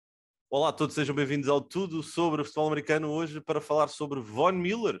Olá a todos, sejam bem-vindos ao Tudo sobre o Futebol Americano, hoje para falar sobre Von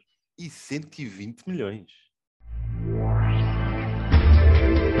Miller e 120 milhões.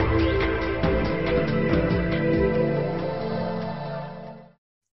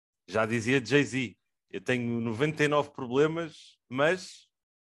 Já dizia Jay-Z, eu tenho 99 problemas, mas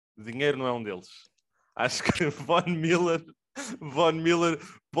dinheiro não é um deles. Acho que Von Miller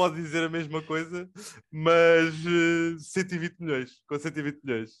pode dizer a mesma coisa, mas 120 milhões, com 120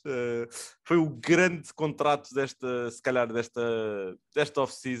 milhões. Foi o grande contrato desta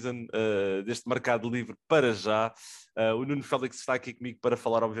off-season, deste mercado livre para já. O Nuno Félix está aqui comigo para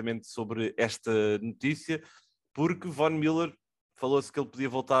falar, obviamente, sobre esta notícia, porque Von Miller falou-se que ele podia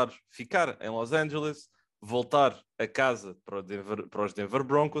ficar em Los Angeles, voltar a casa para os Denver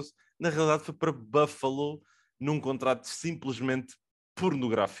Broncos. Na realidade foi para Buffalo, num contrato simplesmente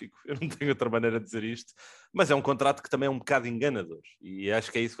pornográfico. Eu não tenho outra maneira de dizer isto, mas é um contrato que também é um bocado enganador. E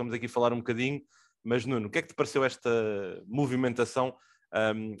acho que é isso que vamos aqui falar um bocadinho. Mas, Nuno, o que é que te pareceu esta movimentação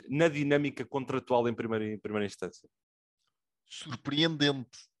na dinâmica contratual em primeira instância?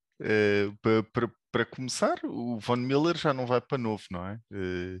 Surpreendente. Para começar, o Von Miller já não vai para novo, não é?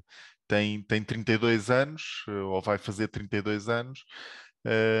 Tem 32 anos, ou vai fazer 32 anos.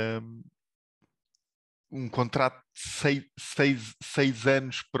 Um contrato de 6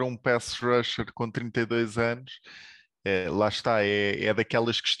 anos para um pass rusher com 32 anos. Lá está, é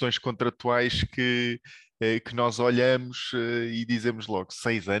daquelas questões contratuais que nós olhamos e dizemos logo,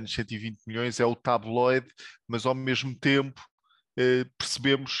 6 anos, 120 milhões é o tabloide, mas ao mesmo tempo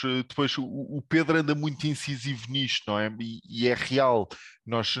percebemos, depois o Pedro anda muito incisivo nisto, não é? E é real,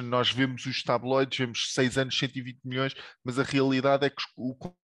 nós vemos os tabloides, vemos 6 anos, 120 milhões, mas a realidade é que o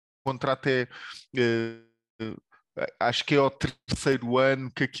contrato eh, acho que é ao terceiro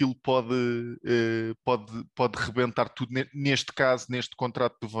ano que aquilo pode rebentar tudo, neste caso, neste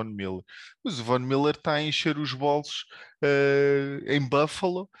contrato do Von Miller. Mas o Von Miller está a encher os bolsos em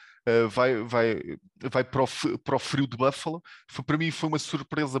Buffalo. Vai para o frio de Buffalo. Para mim foi uma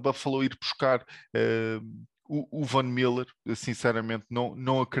surpresa Buffalo ir buscar o Von Miller. Sinceramente,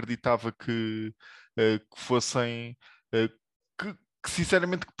 não acreditava que fossem. Que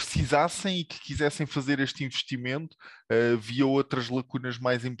sinceramente que precisassem e que quisessem fazer este investimento. Havia outras lacunas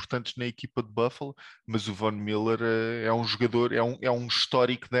mais importantes na equipa de Buffalo, mas o Von Miller é um jogador, é um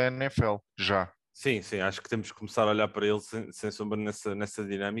histórico da NFL, já. Sim, acho que temos que começar a olhar para ele sem sombra nessa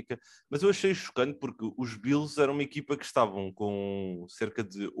dinâmica, mas eu achei chocante porque os Bills eram uma equipa que estavam com cerca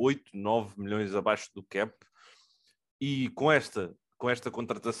de 8, 9 milhões abaixo do cap, e com esta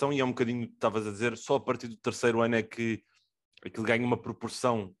contratação, e é um bocadinho que estavas a dizer, só a partir do terceiro ano é que aquilo ganha uma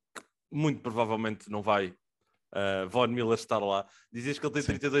proporção que muito provavelmente não vai Von Miller estar lá. Dizias que ele tem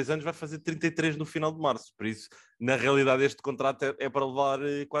 32 anos, vai fazer 33 no final de março, por isso, na realidade, este contrato é para levar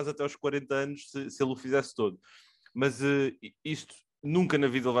quase até aos 40 anos, se ele o fizesse todo. Mas isto, nunca na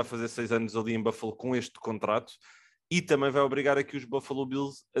vida ele vai fazer 6 anos ali em Buffalo com este contrato, e também vai obrigar aqui os Buffalo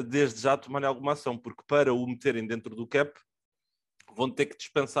Bills a desde já tomarem alguma ação, porque para o meterem dentro do cap, vão ter que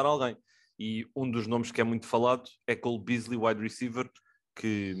dispensar alguém. E um dos nomes que é muito falado é Cole Beasley, wide receiver,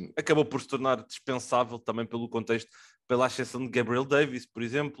 que acabou por se tornar dispensável também pelo contexto, pela ascensão de Gabriel Davis, por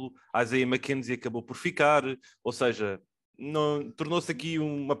exemplo. Isaiah McKenzie acabou por ficar, ou seja, tornou-se aqui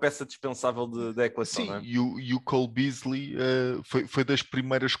uma peça dispensável da equação, Sim, não é? e o Cole Beasley foi das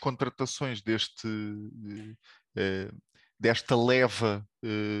primeiras contratações desta leva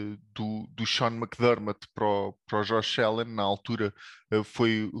do Sean McDermott para o Josh Allen. Na altura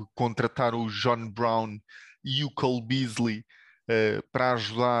foi contratar o John Brown e o Cole Beasley para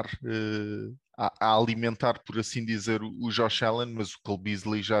ajudar a alimentar, por assim dizer, o Josh Allen, mas o Cole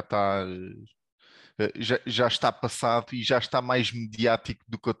Beasley já está passado e já está mais mediático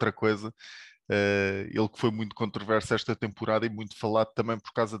do que outra coisa. Ele que foi muito controverso esta temporada e muito falado também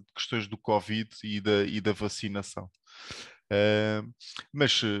por causa de questões do Covid e da vacinação.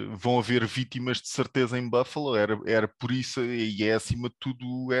 Mas vão haver vítimas de certeza em Buffalo, era por isso, e é acima de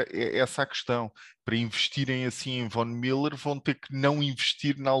tudo essa a questão. Para investirem assim em Von Miller, vão ter que não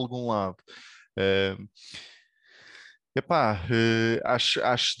investir em algum lado.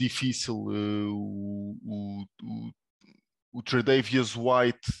 Acho difícil. O Tre'Davious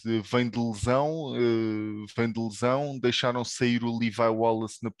White vem de lesão, deixaram sair o Levi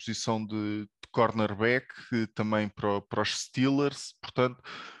Wallace na posição de cornerback, também para os Steelers. Portanto,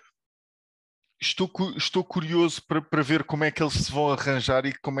 estou curioso para ver como é que eles se vão arranjar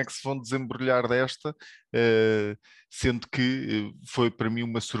e como é que se vão desembrulhar desta, sendo que foi para mim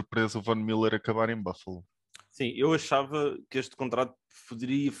uma surpresa o Von Miller acabar em Buffalo. Sim, eu achava que este contrato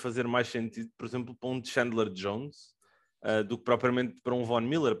poderia fazer mais sentido, por exemplo, para um Chandler Jones, do que propriamente para um Von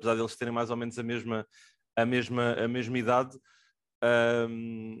Miller, apesar de eles terem mais ou menos a mesma idade.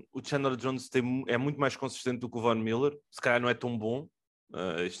 O Chandler Jones é muito mais consistente do que o Von Miller, se calhar não é tão bom,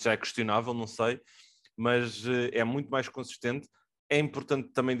 isto já é questionável, não sei, mas é muito mais consistente. É importante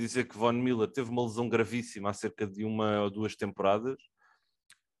também dizer que Von Miller teve uma lesão gravíssima há cerca de 1 ou 2 temporadas,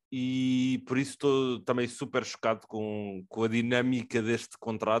 e por isso estou também super chocado com a dinâmica deste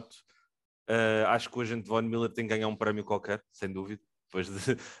contrato. Acho que o agente Von Miller tem que ganhar um prémio qualquer, sem dúvida, depois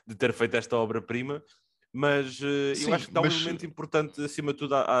de ter feito esta obra-prima, mas eu acho que dá um elemento importante, acima de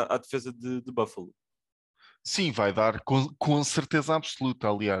tudo, à defesa de Buffalo. Sim, vai dar com certeza absoluta.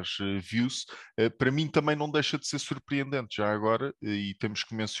 Aliás, viu-se. Para mim também não deixa de ser surpreendente já agora, e temos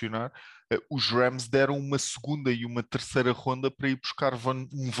que mencionar, os Rams deram uma segunda e uma terceira ronda para ir buscar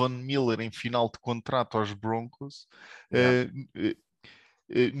um Von Miller em final de contrato aos Broncos. Yeah.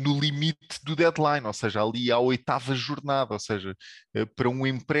 No limite do deadline, ou seja, ali à 8ª jornada, ou seja, para um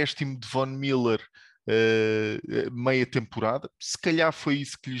empréstimo de Von Miller meia temporada, se calhar foi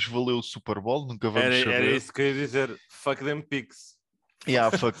isso que lhes valeu o Super Bowl, nunca vamos Era saber. isso que eu ia dizer, fuck them picks.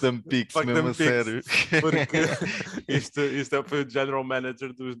 Yeah, fuck them picks, Fuck mesmo them a picks. sério. Porque isto foi o general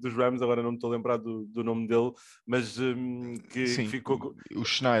manager dos Rams, agora não me estou a lembrar do nome dele, mas que Sim, ficou... o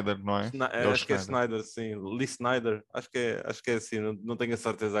Schneider, não é? É o Acho que é Schneider. Snyder, sim. Lee Snyder, acho que é assim, não tenho a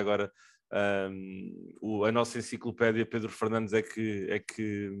certeza agora. A nossa enciclopédia Pedro Fernandes é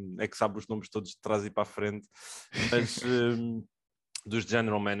que sabe os nomes todos de trás e para a frente, mas dos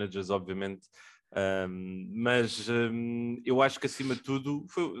general managers, obviamente. Mas eu acho que acima de tudo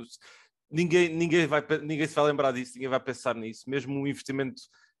ninguém se vai lembrar disso, ninguém vai pensar nisso. Mesmo o investimento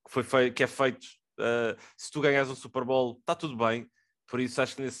que é feito, se tu ganhas um Super Bowl, está tudo bem. Por isso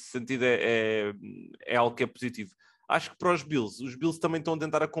acho que nesse sentido é algo que é positivo. Acho que para os Bills também estão a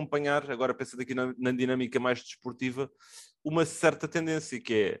tentar acompanhar, agora pensando aqui na dinâmica mais desportiva, uma certa tendência,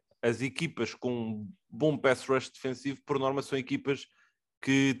 que é as equipas com um bom pass rush defensivo, por norma, são equipas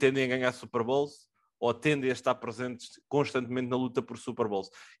que tendem a ganhar Super Bowls ou tendem a estar presentes constantemente na luta por Super Bowls.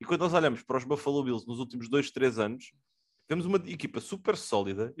 E quando nós olhamos para os Buffalo Bills nos últimos 2, 3 anos, temos uma equipa super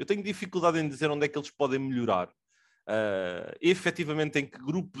sólida. Eu tenho dificuldade em dizer onde é que eles podem melhorar. Efetivamente, em que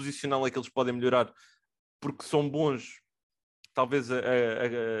grupo posicional é que eles podem melhorar, porque são bons, talvez,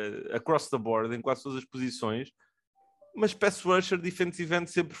 across the board, em quase todas as posições, mas pass rusher, defensive end,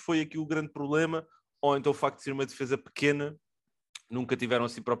 sempre foi aqui o grande problema, ou então o facto de ser uma defesa pequena, nunca tiveram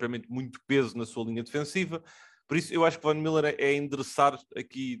assim propriamente muito peso na sua linha defensiva. Por isso eu acho que Von Miller é endereçar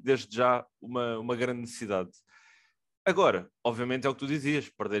aqui desde já uma grande necessidade. Agora, obviamente é o que tu dizias,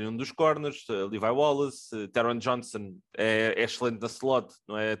 perderem um dos corners, Levi Wallace, Taron Johnson é excelente na slot,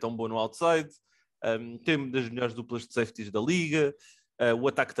 não é tão bom no outside, tem uma das melhores duplas de safeties da liga, o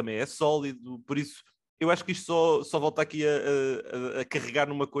ataque também é sólido, por isso eu acho que isto só volta aqui a carregar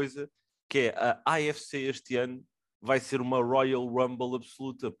numa coisa, que é a AFC este ano vai ser uma Royal Rumble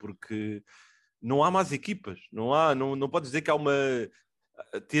absoluta, porque não há mais equipas, não podes dizer que há uma...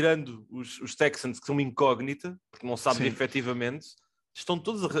 Tirando os Texans, que são uma incógnita, porque não sabem efetivamente, estão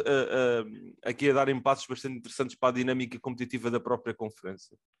todos aqui a darem passos bastante interessantes para a dinâmica competitiva da própria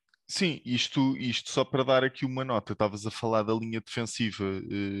conferência. Sim, isto só para dar aqui uma nota. Estavas a falar da linha defensiva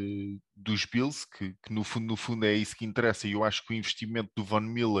dos Bills, que no fundo é isso que interessa, e eu acho que o investimento do Von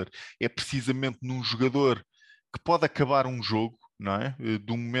Miller é precisamente num jogador que pode acabar um jogo, não é?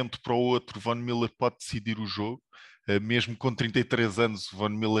 De um momento para o outro, Von Miller pode decidir o jogo. Mesmo com 33 anos, Von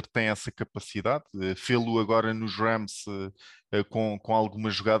Miller tem essa capacidade. Fê-lo agora nos Rams com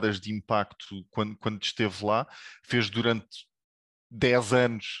algumas jogadas de impacto quando esteve lá. Fez durante 10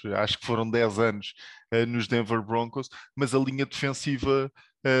 anos, acho que foram 10 anos nos Denver Broncos, mas a linha defensiva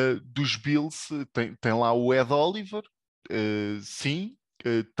dos Bills tem lá o Ed Oliver, sim,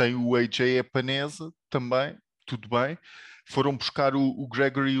 tem o AJ Epinesa também, tudo bem. Foram buscar o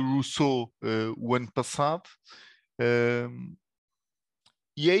Gregory Rousseau o ano passado.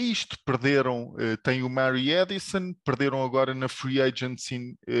 E é isto, perderam, tem o Mary Edison, perderam agora na free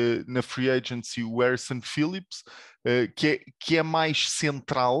agency o Harrison Phillips, que é mais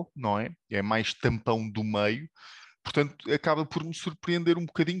central, não é? É mais tampão do meio, portanto acaba por me surpreender um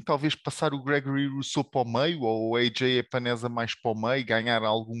bocadinho, talvez passar o Gregory Rousseau para o meio, ou o AJ Epinesa mais para o meio, ganhar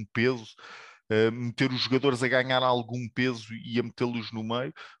algum peso, meter os jogadores a ganhar algum peso e a metê-los no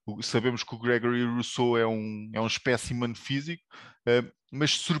meio. Sabemos que o Gregory Rousseau é um espécimen físico,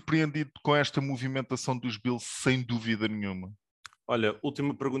 mas surpreendido com esta movimentação dos Bills, sem dúvida nenhuma. Olha,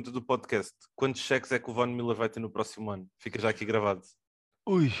 última pergunta do podcast. Quantos cheques é que o Von Miller vai ter no próximo ano? Fica já aqui gravado.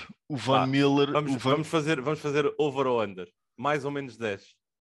 Ui, o Von Miller... Vamos fazer over ou under. Mais ou menos 10.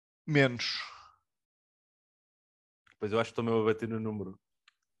 Menos. Pois eu acho que estou mesmo a bater no número.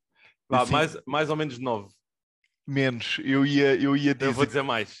 Vá, Assim, mais ou menos 9. menos. Eu ia Eu vou dizer, dizer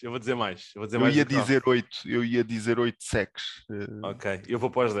mais. Eu vou dizer mais. Eu vou dizer eu mais ia do que 9. dizer 8. Eu ia dizer 8 sacks. Ok, eu vou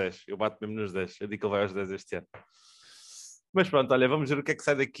para os 10. Eu bato mesmo nos 10. Eu digo que ele vai aos 10 este ano. Mas pronto, olha, vamos ver o que é que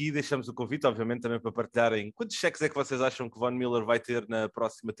sai daqui. Deixamos o convite, obviamente, também para partilharem quantos cheques é que vocês acham que Von Miller vai ter na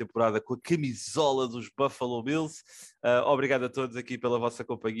próxima temporada com a camisola dos Buffalo Bills. Obrigado a todos aqui pela vossa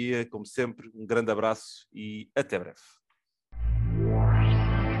companhia. Como sempre, um grande abraço e até breve.